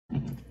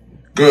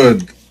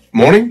Good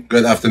morning,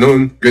 good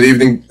afternoon, good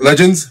evening,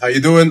 legends. How you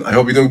doing? I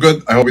hope you're doing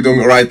good. I hope you're doing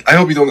all right. I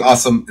hope you're doing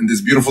awesome in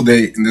this beautiful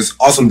day, in this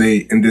awesome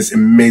day, in this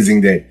amazing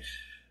day.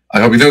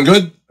 I hope you're doing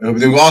good. I hope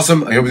you're doing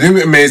awesome. I hope you're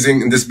doing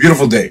amazing in this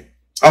beautiful day.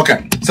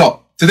 Okay,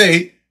 so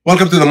today,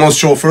 welcome to the Moez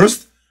Show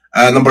first,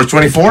 number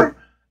 24.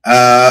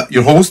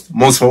 Your host,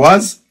 Moez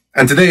Fawaz.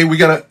 And today we're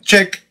gonna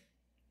check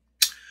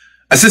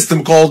a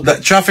system called the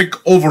Traffic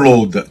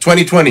Overload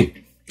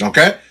 2020.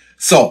 Okay,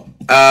 so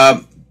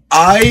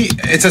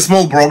it's a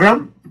small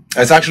program.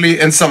 It's actually,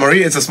 in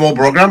summary, it's a small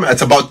program.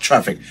 It's about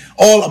traffic,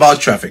 all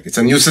about traffic. It's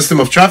a new system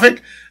of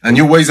traffic and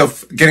new ways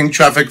of getting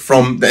traffic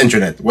from the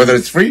internet, whether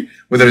it's free,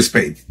 whether it's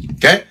paid.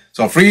 Okay,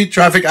 so free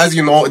traffic, as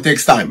you know, it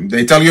takes time.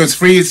 They tell you it's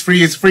free, it's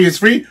free, it's free, it's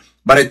free,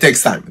 but it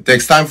takes time. It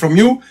takes time from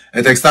you.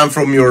 It takes time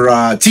from your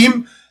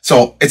team.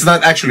 So it's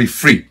not actually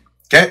free.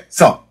 Okay,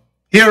 so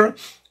here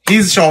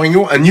he's showing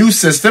you a new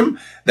system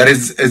that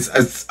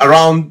is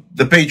around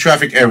the paid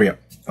traffic area.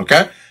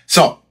 Okay,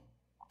 so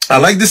I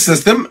like this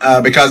system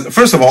because,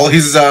 first of all,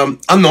 he's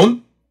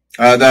unknown.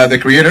 The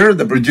creator,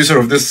 the producer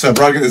of this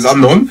project is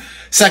unknown.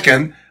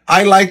 Second,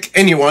 I like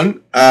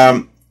anyone.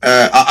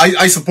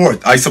 I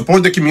support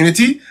the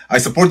community. I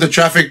support the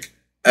traffic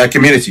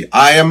community.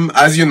 I am,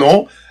 as you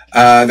know,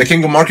 the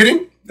king of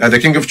marketing, the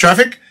king of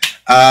traffic.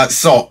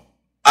 So,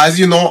 as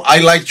you know, I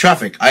like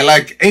traffic. I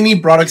like any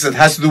products that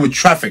has to do with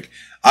traffic.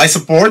 I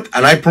support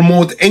and I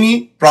promote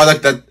any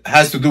product that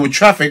has to do with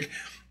traffic.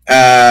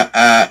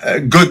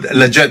 Good,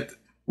 legit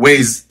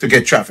ways to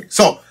get traffic.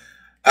 So,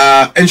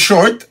 in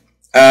short,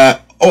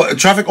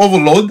 traffic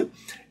overload,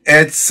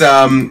 it's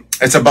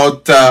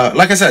about,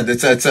 like I said,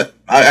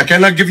 I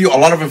cannot give you a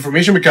lot of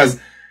information because,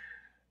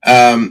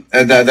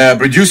 the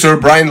producer,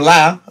 Brian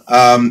La,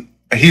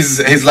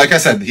 he's like I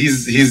said,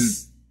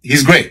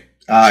 he's great.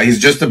 He's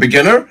just a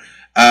beginner,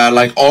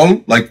 like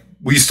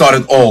we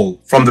started all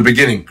from the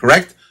beginning,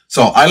 correct?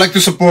 So I like to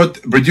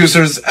support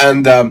producers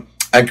and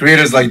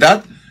creators like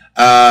that,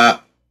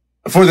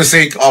 for the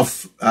sake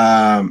of,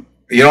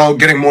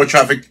 getting more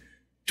traffic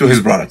to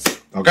his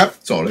products. Okay,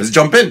 so let's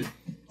jump in.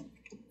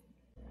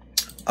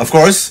 Of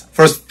course,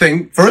 first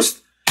thing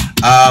first,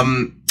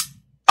 I'm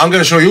going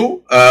to show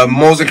you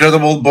most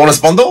incredible bonus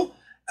bundle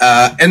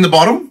in the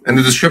bottom, in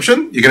the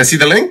description. You're going to see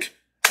the link.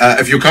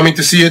 If you're coming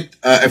to see it,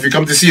 if you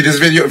come to see this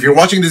video, if you're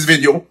watching this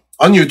video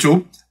on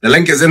YouTube, the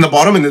link is in the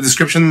bottom in the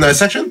description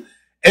section.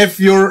 If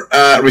you're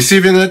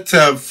receiving it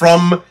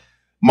from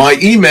my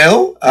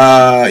email,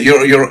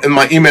 you're in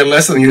my email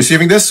list and you're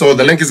receiving this, so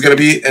the link is going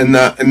to be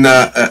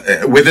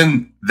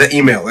within the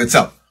email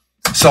itself.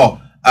 So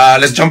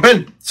let's jump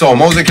in. So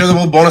most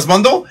incredible bonus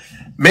bundle.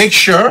 Make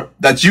sure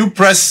that you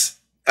press.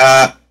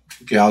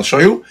 Okay, I'll show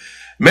you.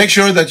 Make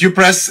sure that you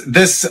press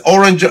this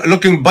orange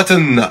looking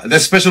button.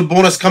 This special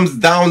bonus comes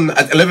down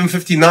at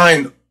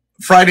 11:59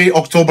 Friday,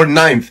 October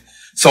 9th.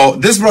 So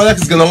this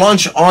product is going to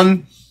launch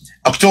on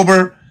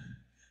October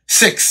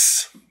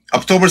 6th.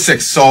 October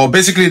 6th. So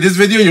basically this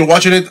video, you're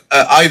watching it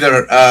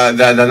either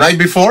the night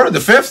before, the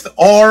 5th,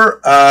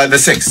 or the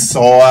 6th.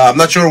 So I'm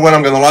not sure when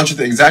I'm going to launch it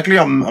exactly.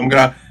 I'm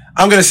going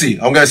to see.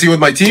 I'm going to see with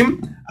my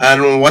team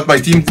and what my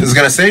team is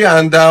going to say,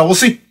 and we'll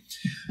see.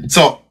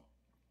 So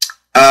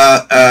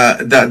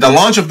the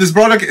launch of this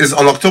product is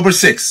on October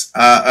 6th.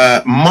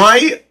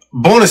 My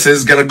bonus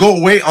is going to go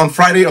away on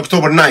Friday,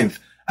 October 9th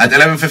at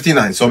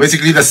 11:59. So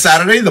basically the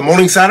Saturday, the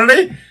morning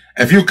Saturday,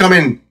 if you come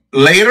in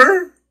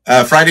later,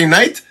 Friday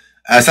night,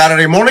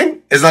 Saturday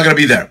morning is not going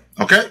to be there.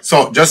 Okay,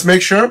 so just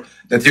make sure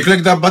that you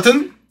click that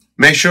button.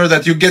 Make sure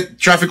that you get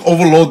traffic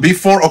overload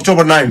before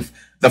October 9th,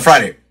 the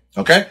Friday.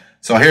 Okay,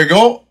 so here you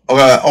go.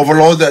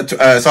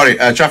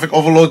 Traffic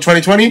overload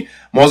 2020,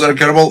 most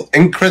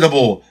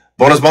incredible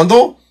bonus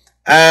bundle.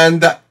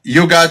 And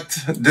you got,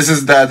 this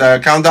is the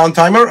countdown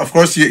timer. Of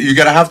course, you're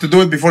going to have to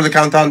do it before the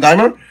countdown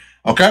timer.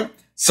 Okay,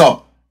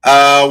 so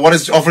what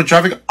is offered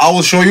traffic? I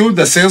will show you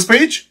the sales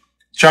page,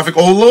 traffic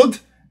overload,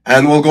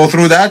 and we'll go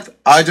through that.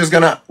 I'm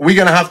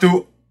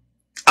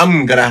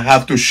gonna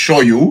have to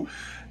show you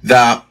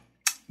the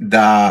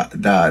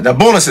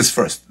bonuses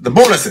first. The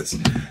bonuses.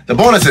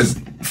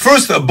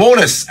 First, a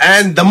bonus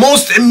and the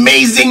most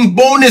amazing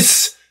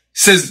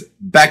bonuses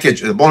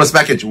package, the bonus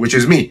package, which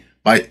is me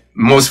by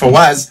Moez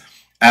Fawaz.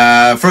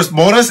 First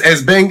bonus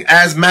is Bing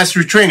Ads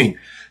Mastery Training.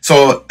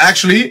 So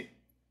actually,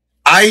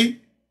 I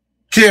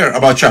care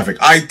about traffic.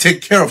 I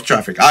take care of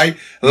traffic. I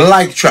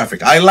like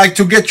traffic. I like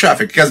to get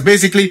traffic because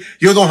basically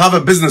you don't have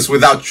a business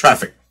without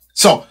traffic.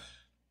 So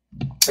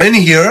in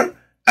here,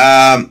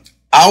 the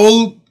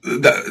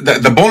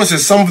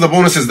bonuses, some of the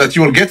bonuses that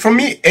you will get from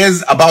me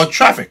is about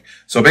traffic.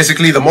 So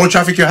basically the more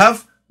traffic you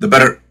have, the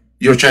better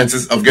your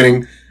chances of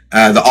getting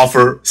the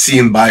offer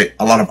seen by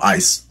a lot of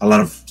eyes, a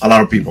lot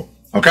of people.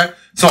 Okay.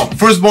 So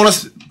first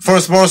bonus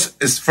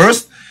is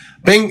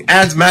Bing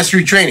Ads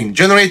Mastery Training.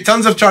 Generate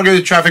tons of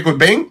targeted traffic with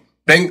Bing.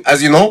 Bing,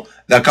 as you know,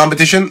 the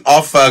competition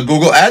of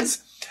Google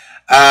Ads,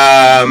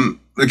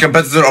 the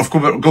competitor of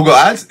Google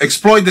Ads.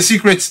 Exploit the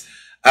secrets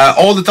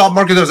all the top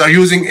marketers are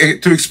using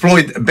to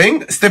exploit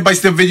Bing.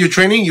 Step-by-step video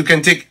training you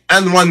can take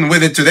and run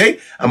with it today,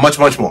 and much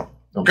more.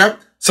 Okay,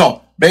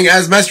 so Bing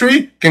Ads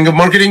Mastery, King of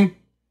Marketing,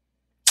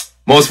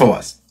 Moez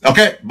Fawaz.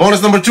 Okay,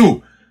 bonus number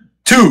two.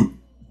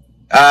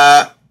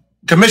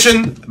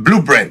 Commission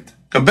Blueprint.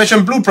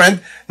 Commission Blueprint,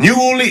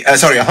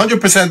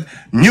 100%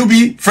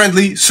 newbie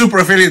friendly super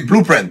affiliate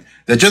blueprint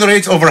that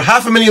generates over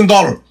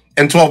 $500,000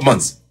 in 12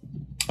 months.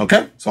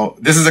 Okay, so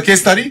this is a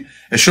case study.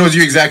 It shows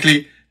you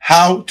exactly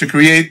how to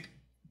create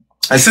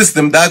a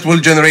system that will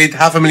generate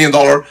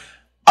 $500,000,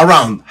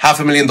 around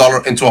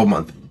 $500,000 in 12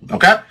 months.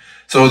 Okay,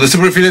 so the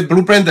super affiliate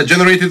blueprint that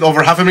generated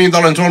over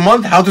 $500,000 in 12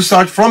 months, how to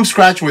start from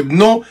scratch with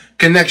no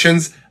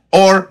connections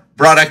or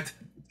product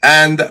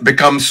and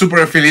become super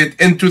affiliate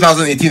in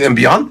 2018 and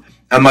beyond,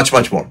 and much,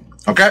 much more.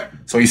 Okay,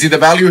 so you see the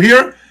value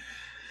here.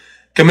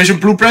 Commission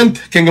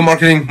Blueprint, King of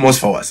Marketing, Moez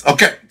Fawaz.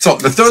 Okay, so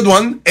the third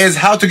one is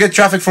how to get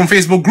traffic from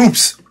Facebook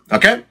groups.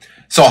 Okay,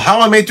 so how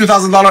I made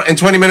 $2,000 in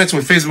 20 minutes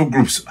with Facebook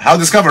groups. How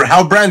discover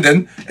how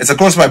Brandon, it's a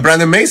course by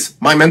Brandon Mace,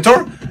 my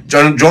mentor,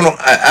 John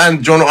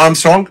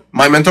Armstrong,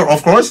 my mentor,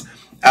 of course.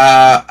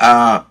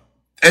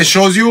 It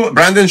shows you,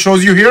 Brandon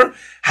shows you here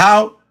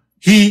how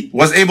he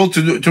was able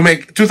to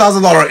make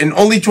 $2,000 in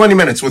only 20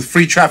 minutes with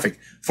free traffic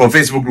from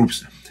Facebook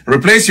groups.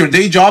 Replace your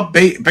day job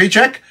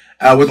paycheck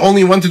with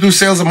only 1 to 2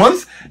 sales a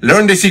month.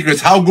 Learn the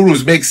secrets how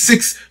gurus make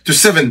 6 to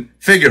 7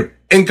 figure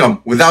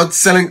income without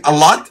selling a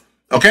lot.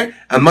 Okay,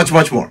 and much,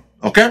 much more.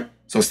 Okay,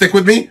 so stick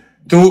with me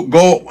to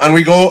go, and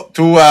we go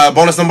to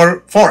bonus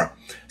number 4.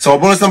 So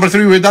bonus number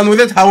 3, we're done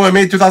with it. How I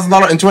made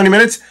 $2,000 in 20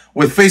 minutes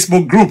with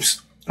Facebook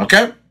groups.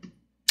 Okay,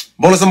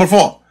 bonus number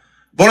 4.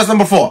 Bonus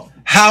number 4.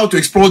 How to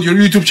explode your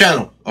YouTube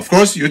channel. Of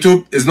course,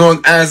 YouTube is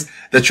known as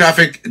the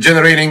traffic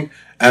generating,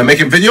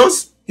 making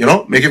videos. You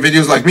know, making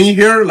videos like me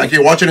here, like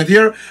you're watching it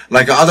here,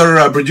 like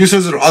other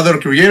producers or other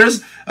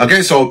creators.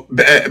 Okay, so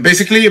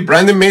basically,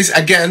 Brandon Mace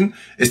again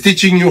is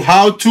teaching you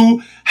how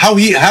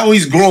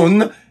he's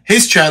grown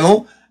his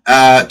channel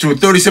to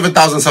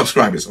 37,000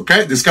 subscribers.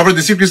 Okay, discover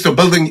the secrets to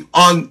building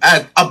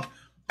up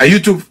a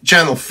YouTube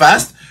channel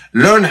fast.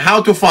 Learn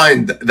how to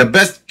find the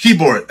best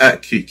keywords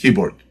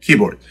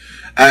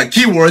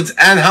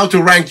and how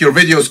to rank your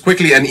videos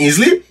quickly and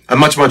easily, and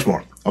much, much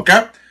more.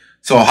 Okay,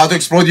 so how to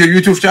explode your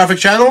YouTube traffic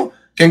channel.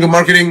 King of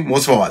Marketing,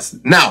 Moez Fawaz.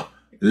 Now,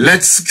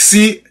 let's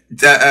see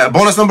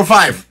bonus number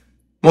 5.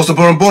 Most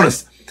important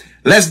bonus.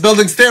 Let's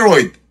building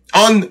steroid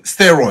on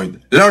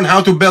steroid. Learn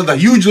how to build a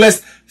huge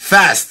list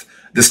fast.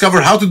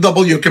 Discover how to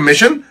double your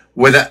commission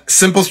with a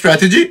simple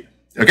strategy.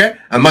 Okay,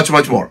 and much,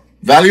 much more.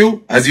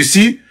 Value, as you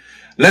see.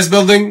 Let's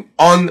building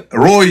on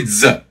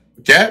roids.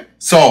 Okay,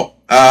 so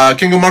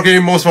King of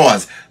Marketing, Moez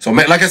Fawaz. So,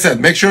 like I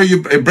said, make sure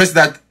you press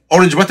that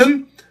orange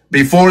button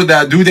before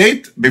the due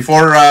date,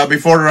 before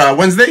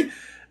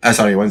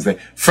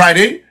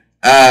Friday,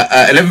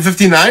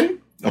 11:59.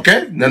 Okay,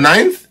 the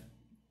 9th.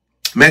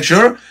 Make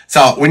sure. So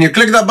when you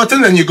click that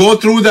button and you go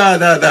through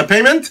the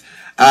payment,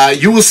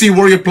 you will see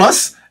Warrior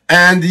Plus,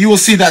 and you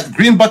will see that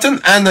green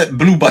button and the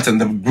blue button.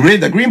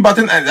 The green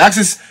button and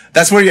access.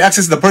 That's where you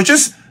access the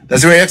purchase.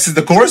 That's where you access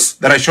the course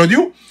that I showed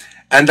you.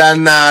 And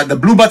then the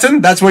blue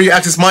button. That's where you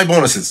access my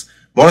bonuses.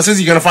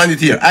 Bonuses, you're gonna find it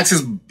here.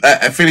 Access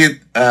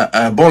affiliate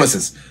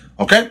bonuses.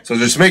 Okay, so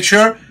just make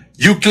sure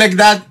you click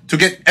that to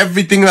get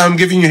everything that I'm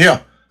giving you here.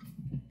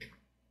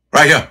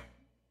 Right here.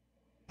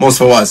 Moez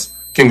Fawaz,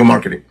 King of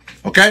Marketing.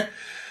 Okay?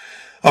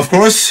 Of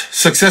course,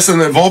 success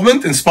and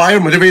involvement, inspire,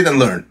 motivate, and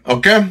learn.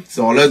 Okay?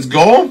 So let's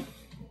go.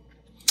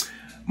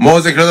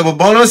 Most incredible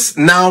bonus.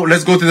 Now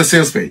let's go to the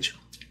sales page.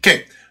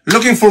 Okay.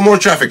 Looking for more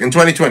traffic in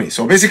 2020.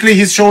 So basically,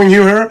 he's showing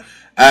you here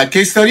a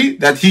case study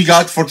that he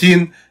got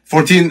 14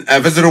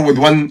 visitor with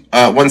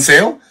one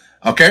sale.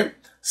 Okay?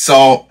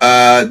 So,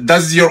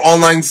 does your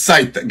online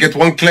site get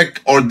 1 click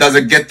or does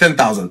it get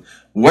 10,000?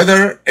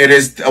 Whether it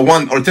is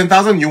 1 or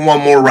 10,000, you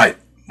want more right.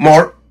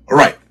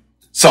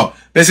 So,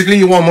 basically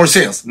you want more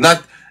sales.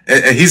 Not,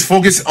 he's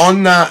focused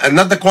on,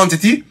 not the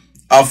quantity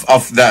of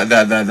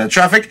the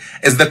traffic,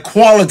 is the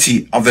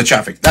quality of the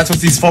traffic. That's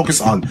what he's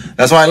focused on.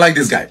 That's why I like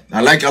this guy.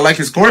 I like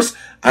his course,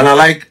 and I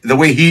like the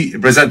way he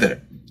presented it.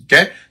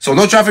 Okay, so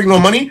no traffic, no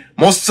money.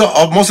 Most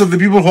of the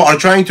people who are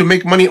trying to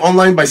make money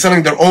online by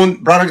selling their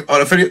own product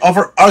or affiliate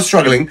offer are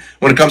struggling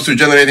when it comes to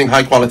generating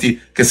high quality,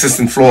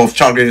 consistent flow of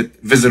targeted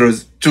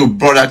visitors to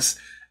products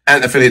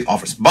and affiliate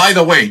offers. By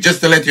the way, just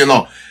to let you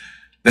know,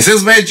 the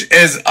sales page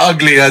is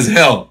ugly as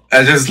hell.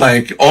 It's just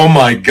like, oh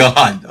my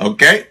God.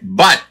 Okay,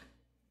 but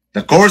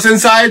the course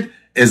inside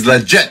is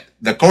legit.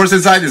 The course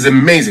inside is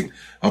amazing.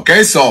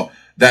 Okay, so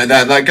that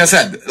like I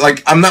said,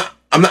 like I'm not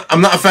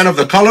a fan of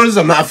the colors.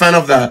 I'm not a fan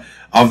of the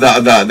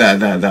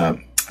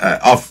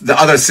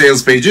other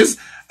sales pages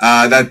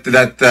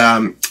that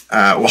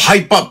will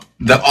hype up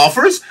the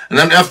offers, and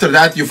then after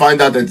that you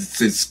find out that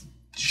it's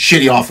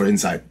shitty offer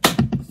inside.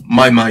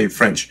 My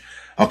French.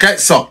 Okay,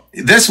 so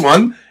this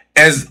one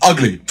is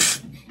ugly.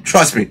 Pfft,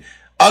 trust me,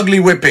 ugly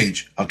web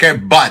page. Okay,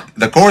 but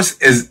the course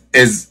is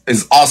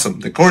awesome.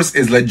 The course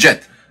is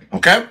legit.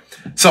 Okay,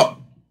 so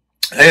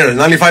here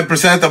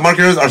 95% of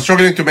marketers are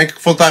struggling to make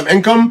full-time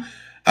income.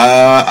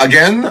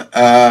 Again,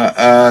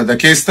 the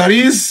case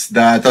studies,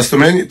 the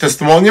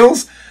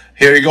testimonials.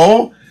 Here you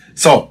go.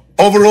 So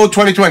overall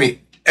 2020,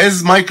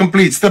 is my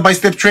complete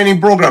step-by-step training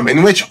program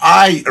in which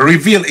I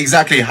reveal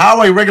exactly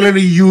how I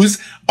regularly use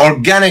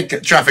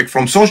organic traffic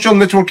from social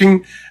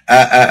networking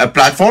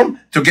platform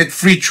to get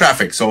free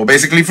traffic. So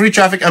basically free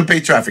traffic and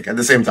paid traffic at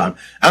the same time,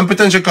 and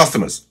potential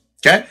customers.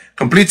 Okay,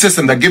 complete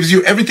system that gives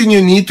you everything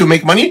you need to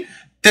make money,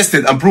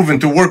 tested and proven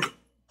to work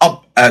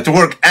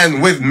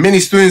and with many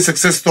student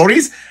success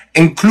stories,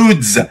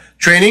 includes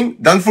training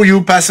done for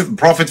you, passive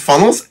profit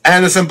funnels,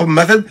 and a simple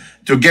method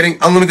to getting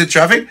unlimited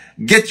traffic.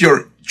 Get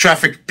your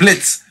traffic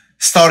blitz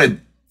started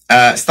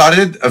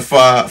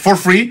for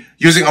free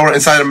using our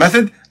insider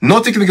method. No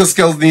technical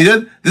skills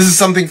needed. This is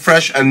something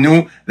fresh and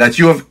new that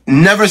you have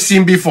never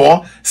seen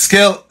before.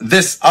 Scale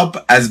this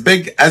up as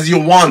big as you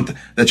want.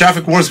 The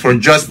traffic works for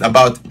just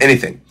about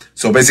anything.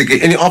 So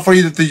basically any offer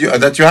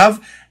that you have,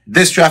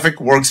 this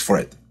traffic works for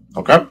it.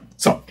 Okay,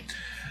 so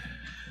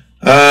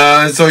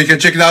you can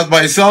check it out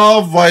by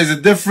yourself. Why is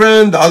it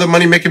different? The other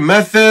money making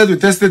method, we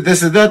tested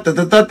this and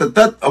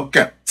that,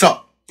 Okay,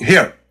 so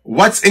here,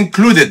 what's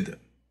included?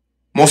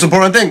 Most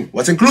important thing,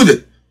 what's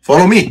included?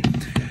 Follow me.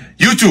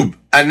 YouTube,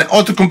 an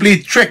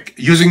autocomplete trick.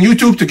 Using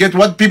YouTube to get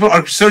what people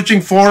are searching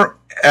for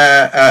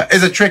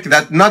is a trick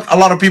that not a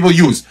lot of people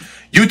use.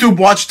 YouTube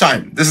watch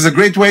time. This is a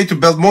great way to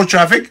build more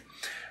traffic.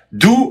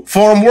 Do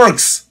forum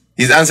works.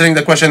 He's answering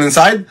the question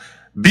inside.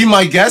 Be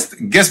my guest.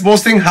 Guest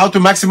posting, how to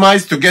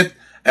maximize to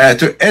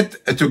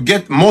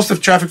get most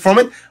of traffic from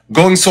it.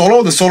 Going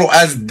solo, the solo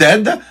as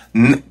dead.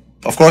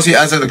 Of course, he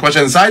answered the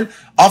question inside.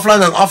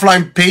 Offline and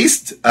offline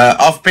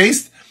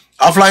off-paced.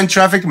 Offline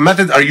traffic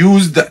method are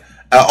used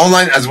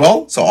online as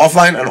well. So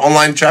offline and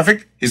online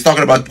traffic. He's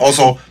talking about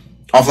also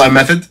offline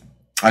method.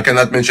 I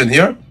cannot mention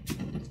here.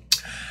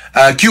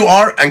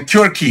 QR and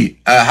QR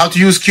key. How to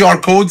use QR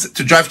codes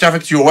to drive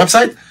traffic to your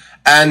website.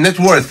 And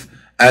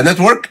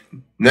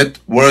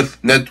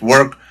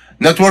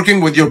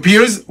networking with your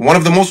peers, one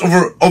of the most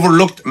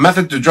overlooked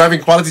method to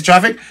driving quality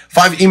traffic.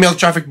 5 email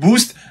traffic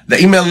boost. The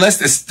email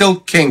list is still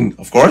king,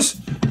 of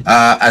course,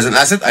 as an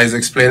asset, as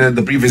explained in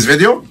the previous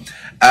video.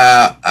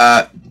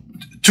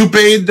 To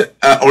paid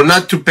or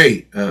not to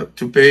pay.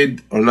 To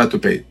paid or not to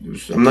pay.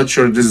 I'm not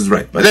sure this is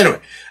right, but anyway,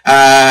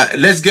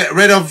 let's get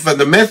rid of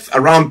the myth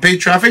around paid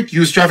traffic.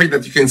 Use traffic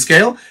that you can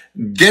scale.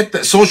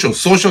 Get social.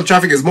 Social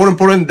traffic is more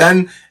important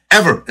than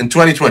ever in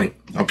 2020.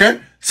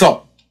 Okay,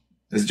 so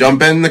let's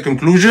jump in the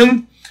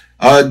conclusion.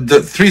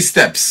 The 3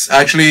 steps.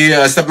 Actually,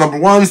 step number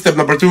 1, step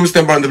number 2,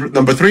 step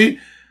number 3.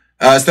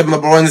 Step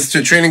number 1 is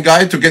to training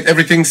guide to get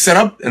everything set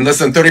up in less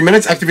than 30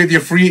 minutes. Activate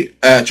your free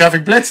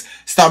traffic blitz.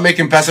 Start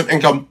making passive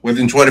income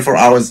within 24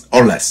 hours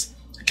or less.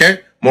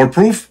 Okay, more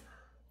proof.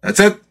 That's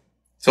it.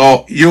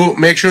 So you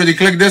make sure you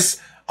click this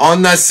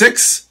on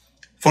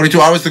 42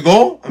 hours to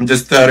go. I'm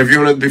just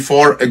reviewing it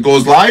before it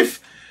goes live,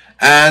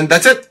 and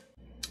that's it.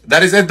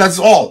 That is it. That's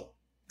all.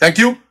 Thank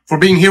you for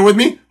being here with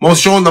me. Moez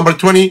Show number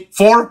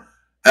 24.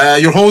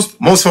 Your host,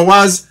 Moez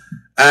Fawaz.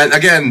 And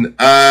again,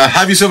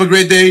 have yourself a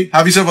great day.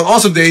 Have yourself an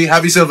awesome day.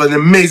 Have yourself an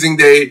amazing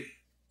day.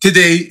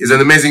 Today is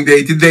an amazing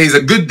day. Today is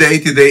a good day.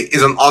 Today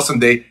is an awesome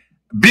day.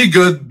 Be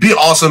good. Be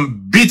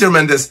awesome. Be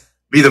tremendous.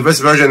 Be the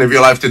best version of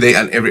your life today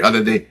and every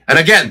other day. And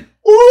again,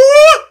 woo!